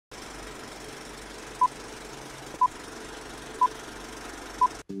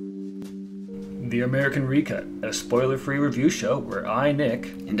The American Recut, a spoiler-free review show where I, Nick,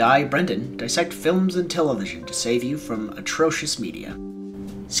 and I, Brendan, dissect films and television to save you from atrocious media.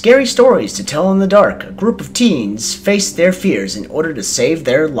 Scary stories to tell in the dark, a group of teens face their fears in order to save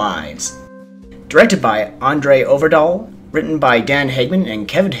their lives. Directed by Andre Overdahl, written by Dan Hagman and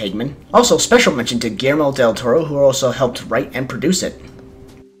Kevin Hagman. Also, special mention to Guillermo del Toro, who also helped write and produce it.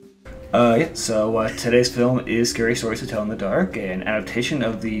 So today's film is Scary Stories to Tell in the Dark, an adaptation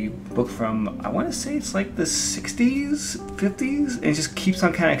of the book from, I want to say it's like the 60s, 50s, and it just keeps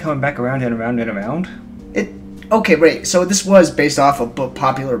on kind of coming back around and around and around. Okay, wait, so this was based off a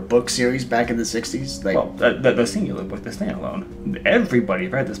popular book series back in the 60s? Well, the singular book, the standalone. Everybody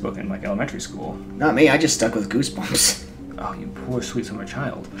read this book in, like, elementary school. Not me, I just stuck with Goosebumps. Oh, you poor sweet summer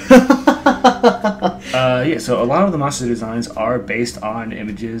child. So a lot of the monster designs are based on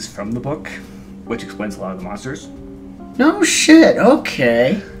images from the book, which explains a lot of the monsters. No shit,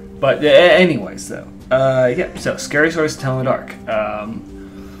 okay. But anyways, though. So Scary Stories to Tell in the Dark.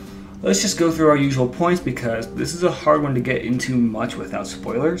 Let's just go through our usual points because this is a hard one to get into much without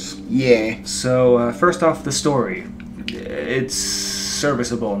spoilers. Yeah. So first off, the story. It's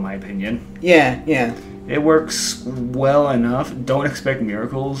serviceable in my opinion. Yeah. It works well enough. Don't expect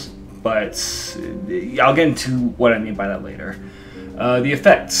miracles, but I'll get into what I mean by that later. The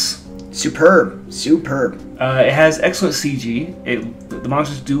effects. Superb. It has excellent CG. The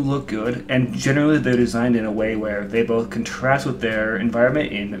monsters do look good, and generally they're designed in a way where they both contrast with their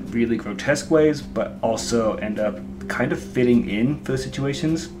environment in really grotesque ways, but also end up kind of fitting in for the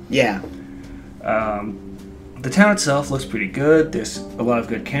situations. Yeah. The town itself looks pretty good. There's a lot of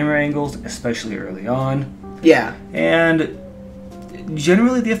good camera angles, especially early on. Yeah. And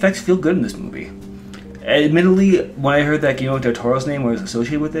generally the effects feel good in this movie. Admittedly, when I heard that Guillermo del Toro's name was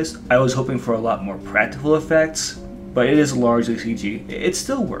associated with this, I was hoping for a lot more practical effects, but it is largely CG. It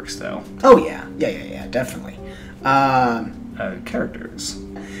still works, though. Oh, yeah, definitely. Characters.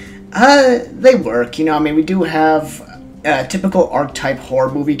 They work, we do have typical archetype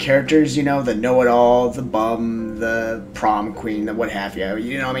horror movie characters, the know-it-all, the bum, the prom queen, the what have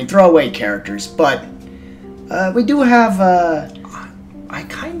you, throwaway characters, but we do have, I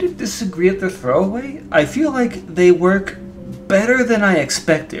kind of disagree with the throwaway. I feel like they work better than I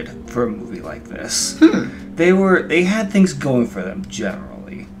expected for a movie like this. They had things going for them,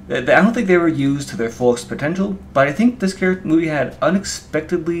 generally. I don't think they were used to their fullest potential, but I think this movie had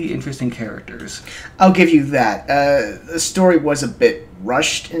unexpectedly interesting characters. I'll give you that. The story was a bit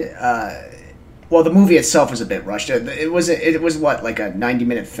rushed. The movie itself was a bit rushed. It was what, like a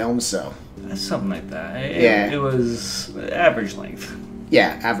 90-minute film, so... Something like that. It was average length.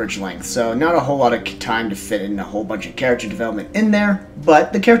 Yeah, average length. So not a whole lot of time to fit in a whole bunch of character development in there,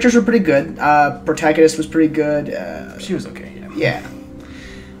 but the characters were pretty good. Protagonist was pretty good. She was okay, yeah.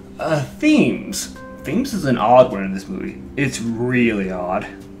 Themes. Themes is an odd one in this movie. It's really odd.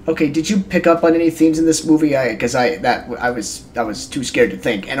 Okay, did you pick up on any themes in this movie? I was too scared to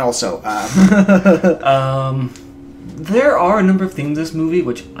think, and also, there are a number of themes in this movie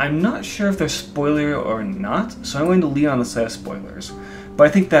which I'm not sure if they're spoiler or not, so I'm going to lean on the side of spoilers. But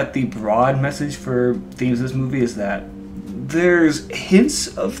I think that the broad message for themes of this movie is that there's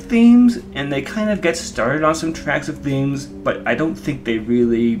hints of themes, and they kind of get started on some tracks of themes, but I don't think they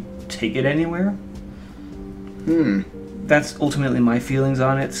really take it anywhere. That's ultimately my feelings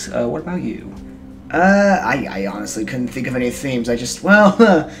on it. What about you? I honestly couldn't think of any themes. I just,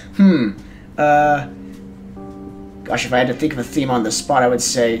 gosh, if I had to think of a theme on the spot, I would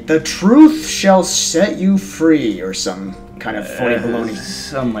say, the truth shall set you free, or some kind of phony baloney.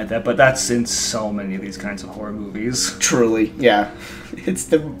 Something like that, but that's in so many of these kinds of horror movies. Truly, yeah.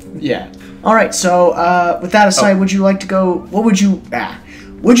 Alright, so, with that aside, would you like to go, would you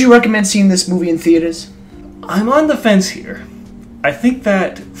recommend seeing this movie in theaters? I'm on the fence here. I think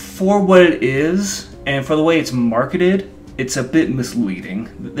that for what it is, and for the way it's marketed, it's a bit misleading.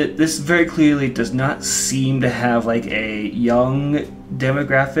 This very clearly does not seem to have like a young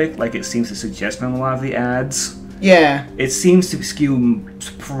demographic like it seems to suggest on a lot of the ads. Yeah. It seems to skew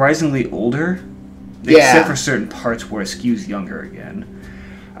surprisingly older, yeah, except for certain parts where it skews younger again.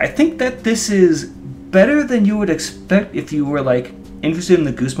 I think that this is better than you would expect if you were like interested in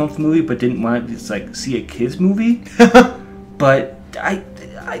the Goosebumps movie but didn't want to just like see a kids movie. But I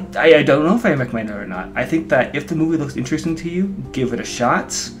don't know if I recommend it or not. I think that if the movie looks interesting to you, give it a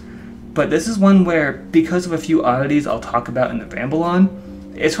shot. But this is one where, because of a few oddities I'll talk about in the ramble on,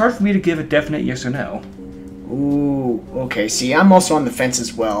 it's hard for me to give a definite yes or no. Ooh, okay. See, I'm also on the fence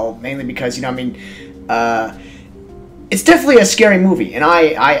as well, mainly because, it's definitely a scary movie, and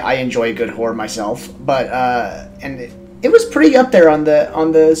I enjoy a good horror myself, but, and it was pretty up there on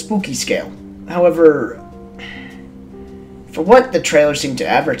the spooky scale. However, for what the trailer seemed to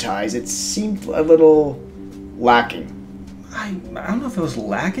advertise, it seemed a little lacking. I don't know if it was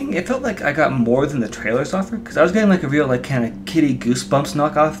lacking. It felt like I got more than the trailers offered, because I was getting like a real like kind of Kitty Goosebumps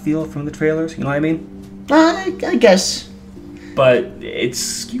knockoff feel from the trailers. You know what I mean? I guess. But it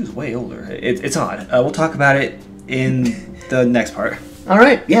skews way older. It's odd. We'll talk about it in the next part. All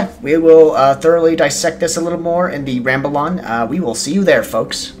right, yeah, we will thoroughly dissect this a little more in the Ramble On. We will see you there,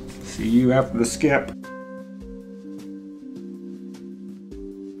 folks. See you after the skip.